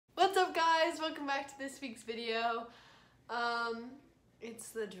guys, welcome back to this week's video. It's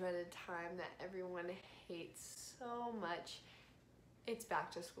the dreaded time that everyone hates so much. It's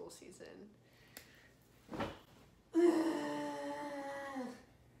back to school season. I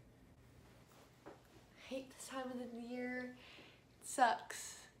hate this time of the year. It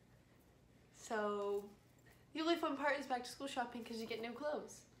sucks. So the only fun part is back to school shopping because you get new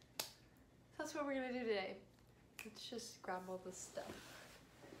clothes. So that's what we're gonna do today. Let's just grab all this stuff.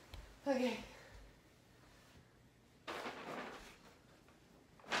 Okay.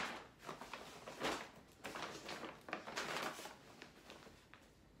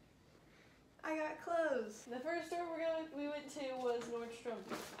 I got clothes. The first store we went to was Nordstrom.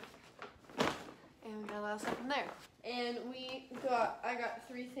 And we got a lot of stuff from there. And I got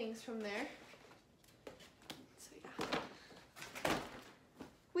 3 things from there. So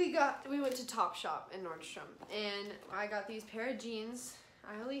yeah. We went to Topshop in Nordstrom and I got these pair of jeans.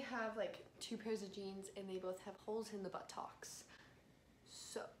 I only have like 2 pairs of jeans and they both have holes in the buttocks.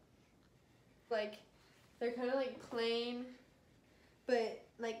 So, like, they're kind of like plain, but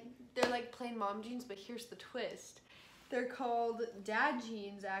like, they're like plain mom jeans, but here's the twist. They're called dad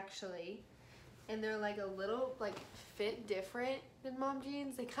jeans actually. And they're like a little like fit different than mom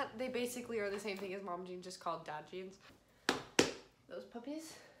jeans. They basically are the same thing as mom jeans, just called dad jeans. Those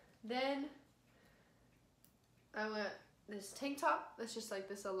puppies. Then I went this tank top. That's just like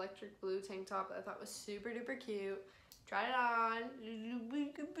this electric blue tank top that I thought was super duper cute. Tried it on.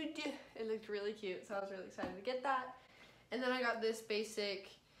 It looked really cute, so I was really excited to get that. And then I got this basic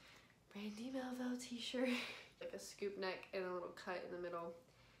Brandy Melville t-shirt. Like a scoop neck and a little cut in the middle.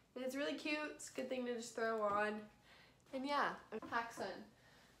 And it's really cute. It's a good thing to just throw on. And yeah, PacSun.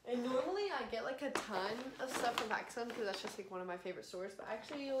 And normally I get like a ton of stuff from PacSun because that's just like one of my favorite stores. But I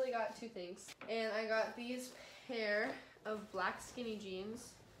actually only got 2 things. And I got these pair of black skinny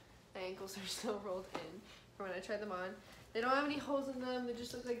jeans. My ankles are still rolled in from when I tried them on. They don't have any holes in them. They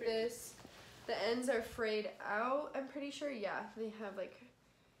just look like this. The ends are frayed out, I'm pretty sure. Yeah, they have like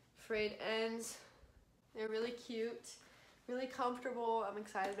frayed ends. They're really cute. Really comfortable. I'm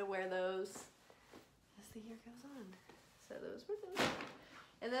excited to wear those as the year goes on. So those were those.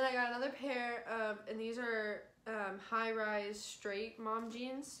 And then I got another pair of, and these are high-rise straight mom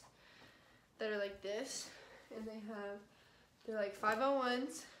jeans that are like this. And they're like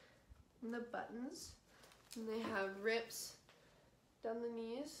 501s in the buttons. And they have rips down the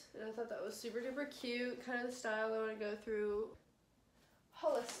knees. And I thought that was super duper cute. Kind of the style I want to go through.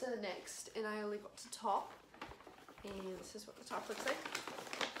 Hollister next. And I only got the top. And this is what the top looks like.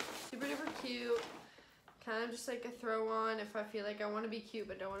 Super duper cute. Kind of just like a throw on if I feel like I want to be cute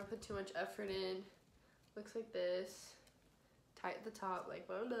but don't want to put too much effort in. Looks like this. Tight at the top, like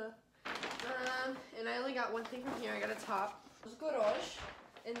blah blah. And I only got one thing from here. I got a top. It was Garage.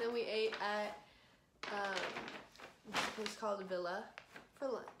 And then we ate at this place called Villa for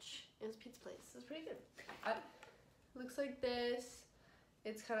lunch. It was a pizza place. It was pretty good. Looks like this.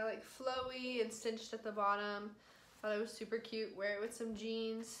 It's kind of like flowy and cinched at the bottom. Thought it was super cute. Wear it with some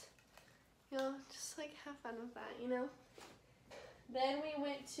jeans. You know, just like have fun with that, you know? Then we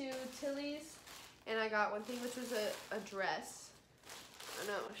went to Tilly's and I got one thing, which was a dress. I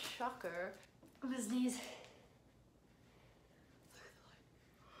know, shocker. His knees.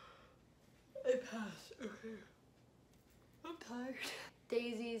 I passed, okay. I'm tired.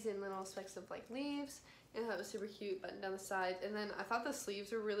 Daisies and little specks of like leaves. And that was super cute, button down the sides. And then I thought the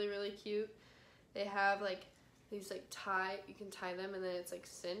sleeves were really, really cute. They have like these like you can tie them and then it's like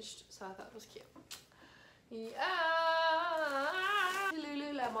cinched. So I thought it was cute. Yeah.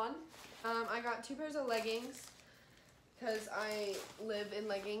 Lululemon. I got 2 pairs of leggings because I live in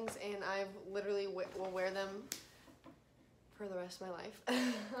leggings and I literally will wear them for the rest of my life.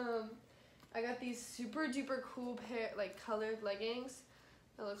 I got these super duper cool like colored leggings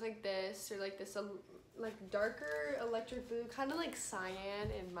that look like this, or like this like darker electric blue, kind of like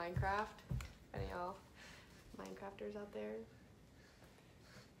cyan in Minecraft. Any y'all Minecrafters out there?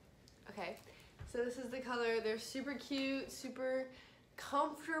 Okay, so this is the color. They're super cute, super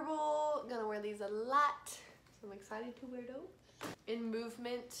comfortable. Gonna wear these a lot, so I'm excited to wear those. In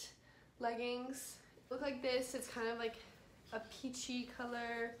Movement leggings, look like this. It's kind of like a peachy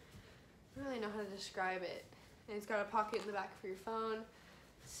color. I don't really know how to describe it. And it's got a pocket in the back for your phone.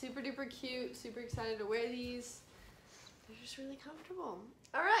 Super duper cute, super excited to wear these. They're just really comfortable.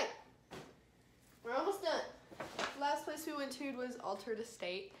 All right, we're almost done. Last place we went to was Altered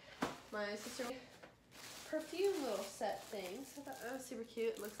Estate. My sister made perfume little set things. I thought that was super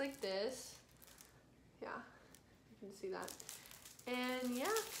cute. It looks like this. Yeah, you can see that. And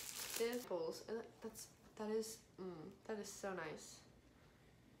yeah, dimples. And that is so nice.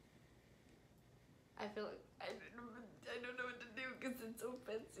 I feel like I don't know what to do because it's so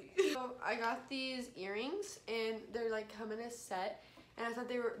fancy. So I got these earrings and they're like come in a set, and I thought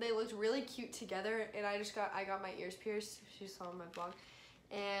they looked really cute together, and I got my ears pierced. If you saw my vlog,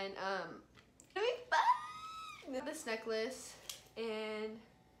 and it'll be fun. This necklace, and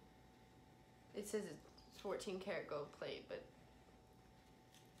it says it's 14 karat gold plate, but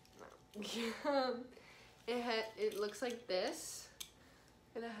no. It looks like this.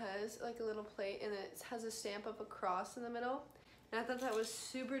 And it has like a little plate, and it has a stamp of a cross in the middle. And I thought that was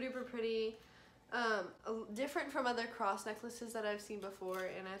super duper pretty. Different from other cross necklaces that I've seen before,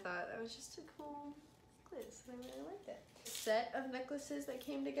 and I thought that was just a cool necklace, and I really liked it. Set of necklaces that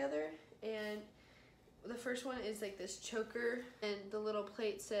came together, and the first one is like this choker, and the little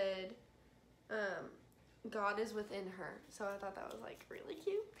plate said, God is within her. So I thought that was like really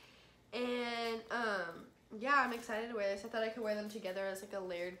cute. And yeah, I'm excited to wear this. I thought I could wear them together as like a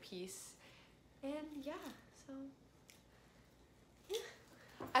layered piece. And yeah, so yeah.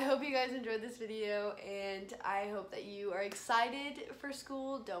 I hope you guys enjoyed this video, and I hope that you are excited for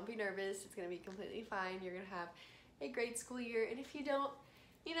school. Don't be nervous. It's going to be completely fine. You're going to have a great school year. And if you don't,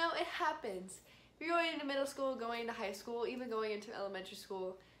 you know, it happens. If you're going into middle school, going into high school, even going into elementary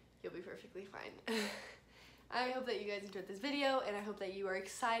school, you'll be perfectly fine. I hope that you guys enjoyed this video, and I hope that you are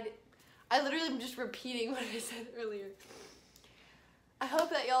excited. I literally am just repeating what I said earlier. I hope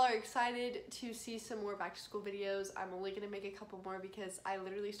that y'all are excited to see some more back to school videos. I'm only gonna make a couple more because I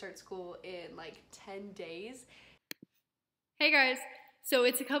literally start school in like 10 days. Hey guys, so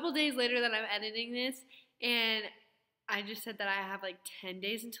it's a couple days later that I'm editing this, and I just said that I have like 10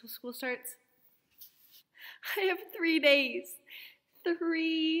 days until school starts. I have 3 days.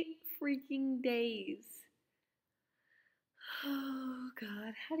 3 freaking days. Oh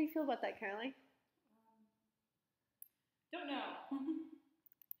God, how do you feel about that, Caroline? Don't know.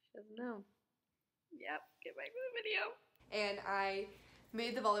 She doesn't know. Yep, get back to the video. And I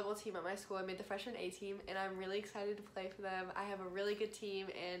made the volleyball team at my school. I made the freshman A team, and I'm really excited to play for them. I have a really good team,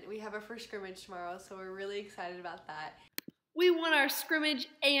 and we have our first scrimmage tomorrow, so we're really excited about that. We won our scrimmage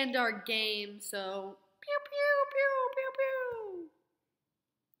and our game, so pew pew pew pew pew.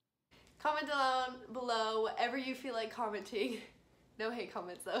 Comment down below whatever you feel like commenting. No hate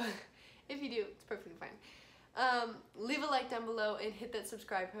comments though. If you do, it's perfectly fine. Leave a like down below and hit that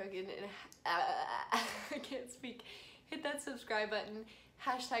subscribe button. And I can't speak. Hit that subscribe button.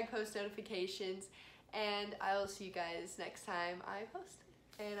 Hashtag post notifications. And I will see you guys next time I post.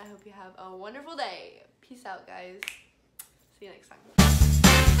 And I hope you have a wonderful day. Peace out, guys. See you next time.